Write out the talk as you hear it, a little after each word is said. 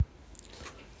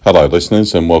Hello,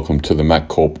 listeners, and welcome to the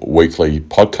MacCorp Weekly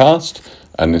Podcast.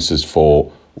 And this is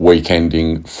for week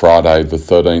ending Friday, the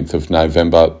 13th of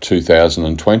November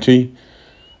 2020.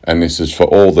 And this is for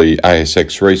all the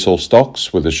ASX resource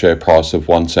stocks with a share price of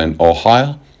 1 cent or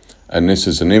higher. And this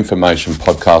is an information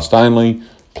podcast only.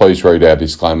 Please read our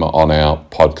disclaimer on our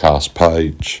podcast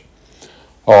page.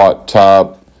 All right,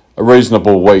 a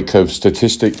reasonable week of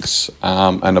statistics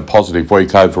and a positive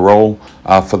week overall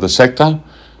for the sector.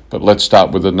 But let's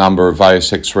start with the number of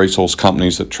ASX resource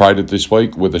companies that traded this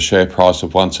week with a share price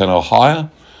of 1 cent or higher.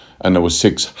 And there were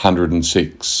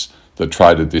 606 that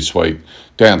traded this week,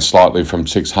 down slightly from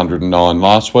 609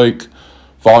 last week.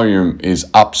 Volume is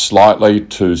up slightly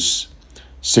to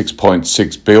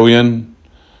 6.6 billion,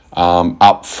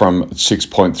 up from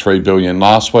 6.3 billion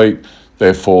last week.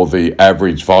 Therefore, the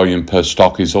average volume per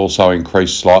stock is also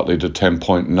increased slightly to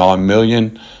 10.9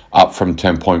 million, up from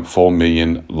 10.4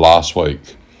 million last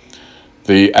week.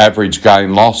 The average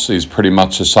gain loss is pretty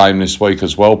much the same this week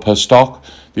as well per stock.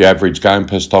 The average gain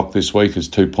per stock this week is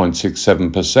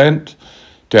 2.67%,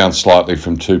 down slightly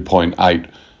from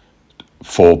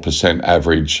 2.84%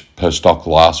 average per stock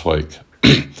last week.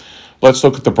 Let's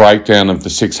look at the breakdown of the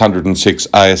 606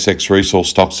 ASX resource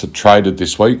stocks that traded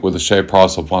this week with a share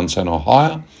price of 1 cent or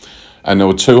higher. And there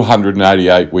were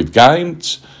 288 with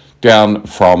gains, down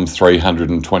from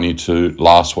 322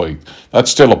 last week.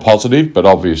 That's still a positive, but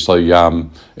obviously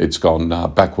it's gone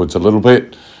backwards a little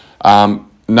bit.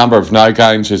 Number of no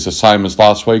gains is the same as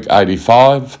last week,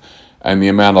 85, and the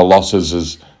amount of losses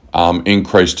is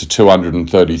increased to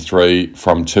 233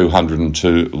 from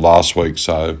 202 last week,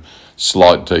 so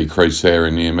slight decrease there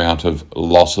in the amount of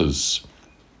losses.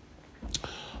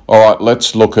 All right,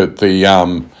 let's look at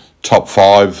the top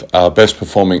 5 best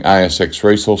performing ASX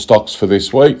resource stocks for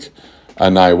this week,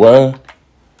 and they were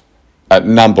at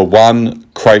number 1,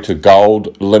 Crater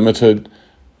Gold Mining Limited,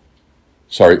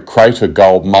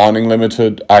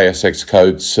 ASX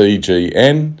code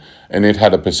CGN, and it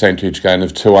had a percentage gain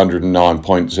of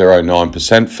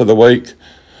 209.09% for the week.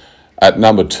 At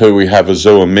number 2, we have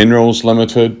Azure Minerals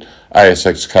Limited,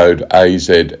 ASX code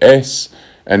AZS,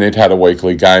 and it had a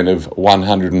weekly gain of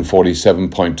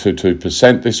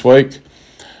 147.22% this week.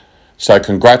 So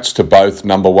congrats to both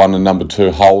number 1 and number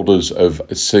 2 holders of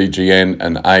CGN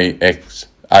and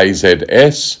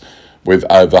AZS with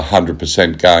over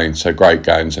 100% gains. So great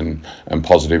gains and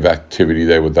positive activity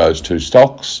there with those two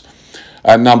stocks.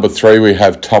 At number 3, we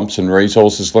have Thomson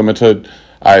Resources Limited,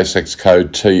 ASX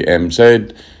code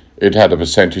TMZ. It had a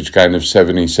percentage gain of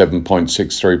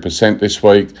 77.63% this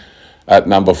week. At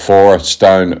number 4,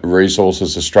 Stone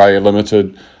Resources Australia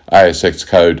Limited, ASX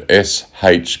code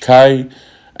SHK,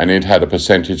 and it had a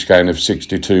percentage gain of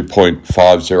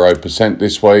 62.50%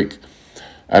 this week.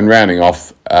 And rounding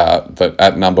off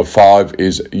at number 5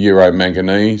 is Euro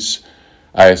Manganese,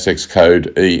 ASX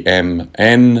code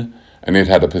EMN, and it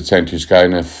had a percentage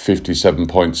gain of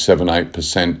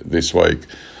 57.78% this week.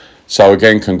 So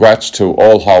again, congrats to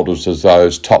all holders of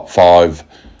those top 5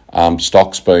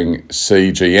 stocks being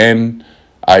CGN,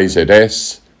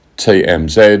 AZS,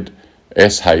 TMZ,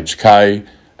 SHK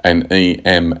and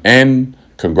EMN.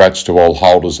 Congrats to all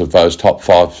holders of those top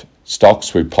 5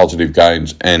 stocks with positive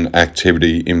gains and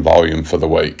activity in volume for the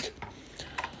week.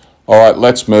 All right,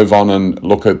 let's move on and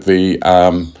look at the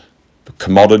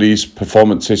commodities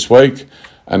performance this week.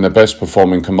 And the best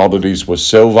performing commodities were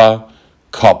silver,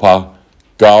 copper,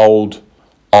 gold,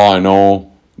 iron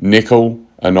ore, nickel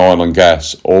and oil and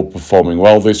gas, all performing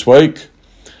well this week.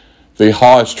 The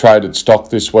highest traded stock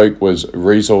this week was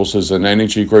Resources and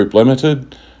Energy Group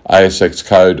Limited, ASX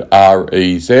code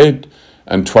REZ,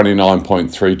 and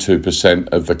 29.32%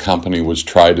 of the company was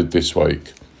traded this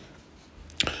week.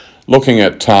 Looking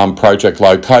at project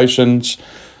locations,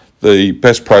 the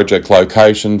best project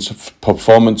locations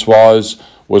performance-wise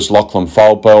was Lachlan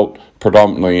Fold Belt,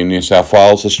 predominantly in New South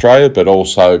Wales, Australia, but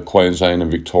also Queensland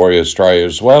and Victoria, Australia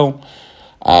as well.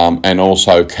 And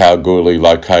also Kalgoorlie,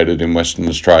 located in Western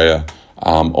Australia,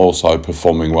 also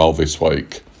performing well this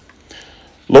week.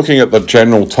 Looking at the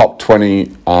general top 20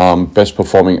 best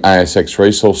performing ASX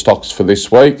resource stocks for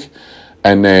this week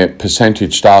and their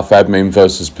percentage staff admin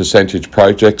versus percentage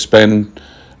project spend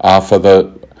for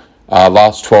the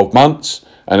last 12 months,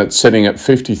 and it's sitting at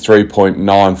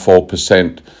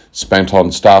 53.94% spent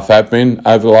on staff admin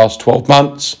over the last 12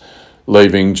 months,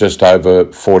 leaving just over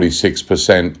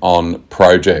 46% on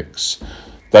projects.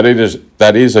 That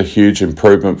is a huge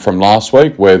improvement from last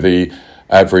week, where the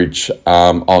average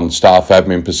on staff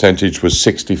admin percentage was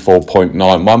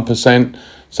 64.91%,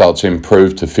 so it's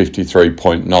improved to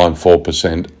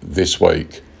 53.94% this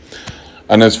week.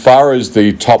 And as far as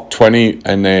the top 20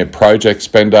 and their project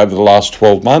spend over the last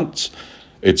 12 months,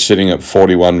 it's sitting at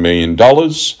 $41 million.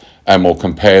 And we'll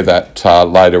compare that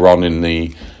later on in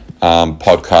the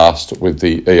podcast with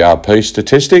the ERP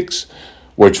statistics,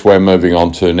 which we're moving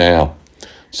on to now.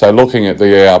 So looking at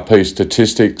the ERP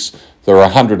statistics, there are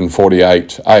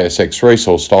 148 ASX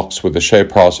resource stocks with a share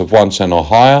price of 1 cent or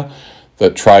higher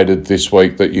that traded this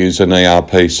week that use an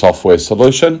ERP software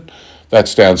solution.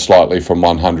 That's down slightly from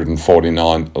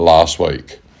 149 last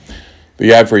week.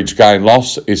 The average gain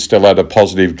loss is still at a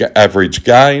positive average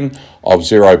gain of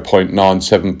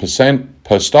 0.97%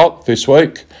 per stock this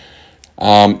week.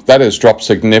 That has dropped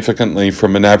significantly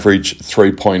from an average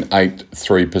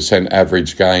 3.83%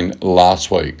 average gain last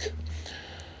week.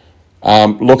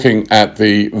 Looking at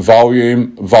the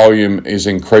volume is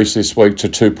increased this week to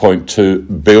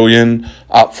 2.2 billion,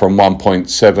 up from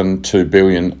 1.72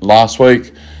 billion last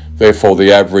week. Therefore,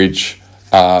 the average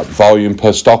volume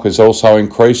per stock is also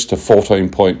increased to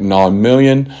 14.9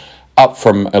 million, up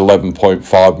from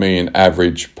 11.5 million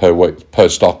average per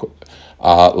stock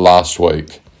last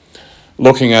week.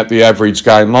 Looking at the average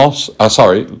gain loss,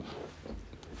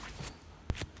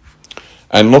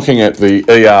 and looking at the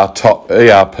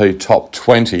ERP top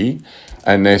 20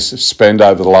 and their spend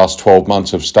over the last 12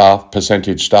 months of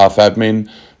percentage staff admin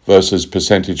versus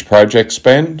percentage project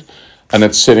spend, and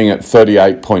it's sitting at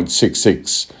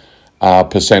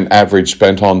 38.66% average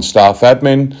spent on staff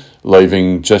admin,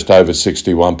 leaving just over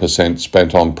 61%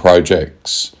 spent on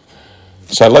projects.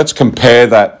 So let's compare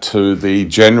that to the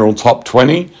general top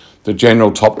 20. The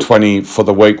general top 20 for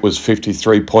the week was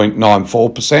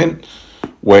 53.94%,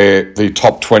 where the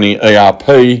top 20 ERP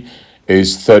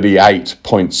is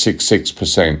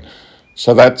 38.66%.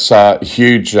 So that's a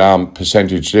huge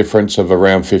percentage difference of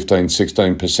around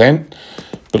 15-16%.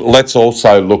 But let's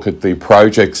also look at the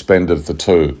project spend of the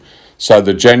two. So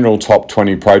the general top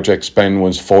 20 project spend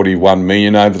was 41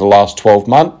 million over the last 12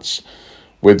 months.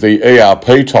 With the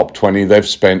ERP top 20, they've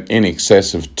spent in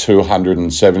excess of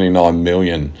 279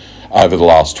 million over the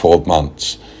last 12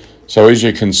 months. So as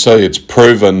you can see, it's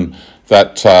proven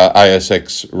that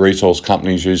ASX resource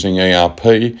companies using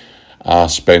ERP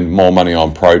spend more money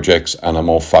on projects and are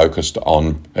more focused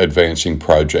on advancing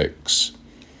projects.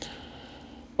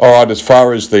 All right, as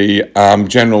far as the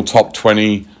general top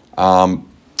 20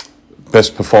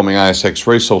 best performing ASX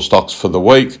resource stocks for the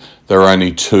week, there are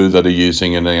only 2 that are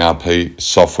using an ERP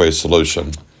software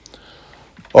solution.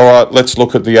 All right, let's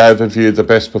look at the overview of the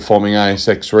best performing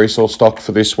ASX resource stock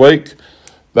for this week,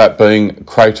 that being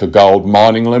Crater Gold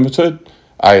Mining Limited,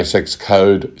 ASX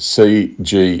code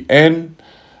CGN,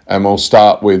 and we'll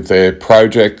start with their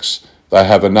projects. They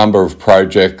have a number of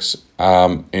projects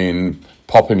in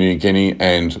Papua New Guinea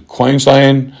and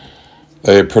Queensland.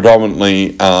 They're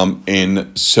predominantly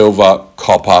in silver,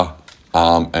 copper,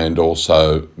 and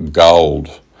also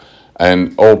gold.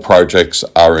 And all projects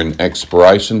are in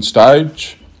exploration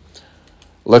stage.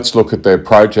 Let's look at their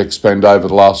project spend over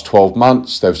the last 12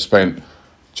 months. They've spent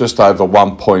just over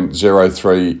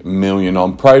 1.03 million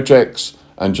on projects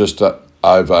and just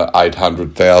over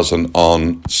 800,000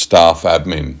 on staff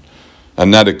admin.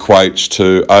 And that equates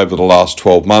to, over the last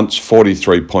 12 months,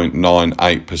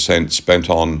 43.98%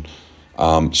 spent on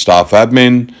staff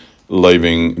admin,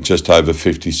 leaving just over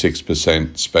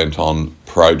 56% spent on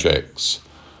projects.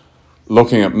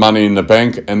 Looking at money in the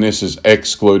bank, and this is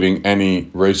excluding any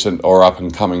recent or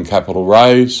up-and-coming capital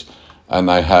raise, and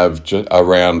they have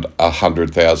around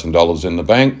 $100,000 in the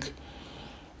bank.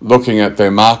 Looking at their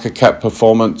market cap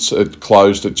performance, it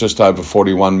closed at just over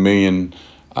 41 million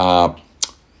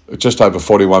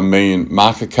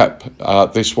market cap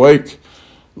this week.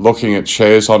 Looking at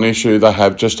shares on issue, they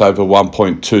have just over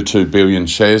 1.22 billion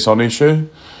shares on issue.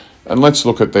 And let's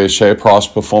look at their share price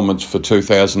performance for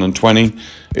 2020.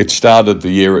 It started the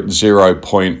year at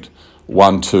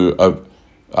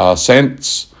 0.12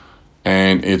 cents,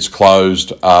 and it's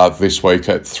closed this week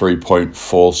at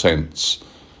 3.4 cents.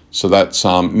 So that's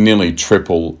nearly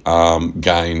triple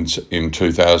gains in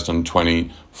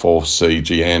 2020 for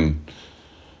CGN.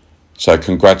 So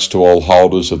congrats to all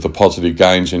holders of the positive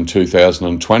gains in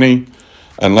 2020.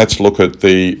 And let's look at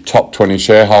the top 20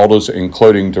 shareholders,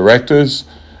 including directors,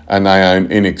 and they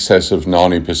own in excess of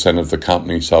 90% of the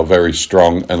company, so a very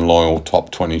strong and loyal top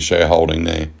 20 shareholding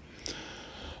there.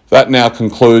 That now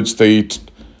concludes the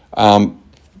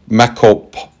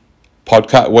MacCorp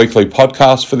weekly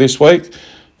podcast for this week.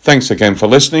 Thanks again for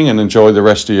listening, and enjoy the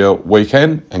rest of your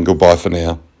weekend, and goodbye for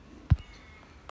now.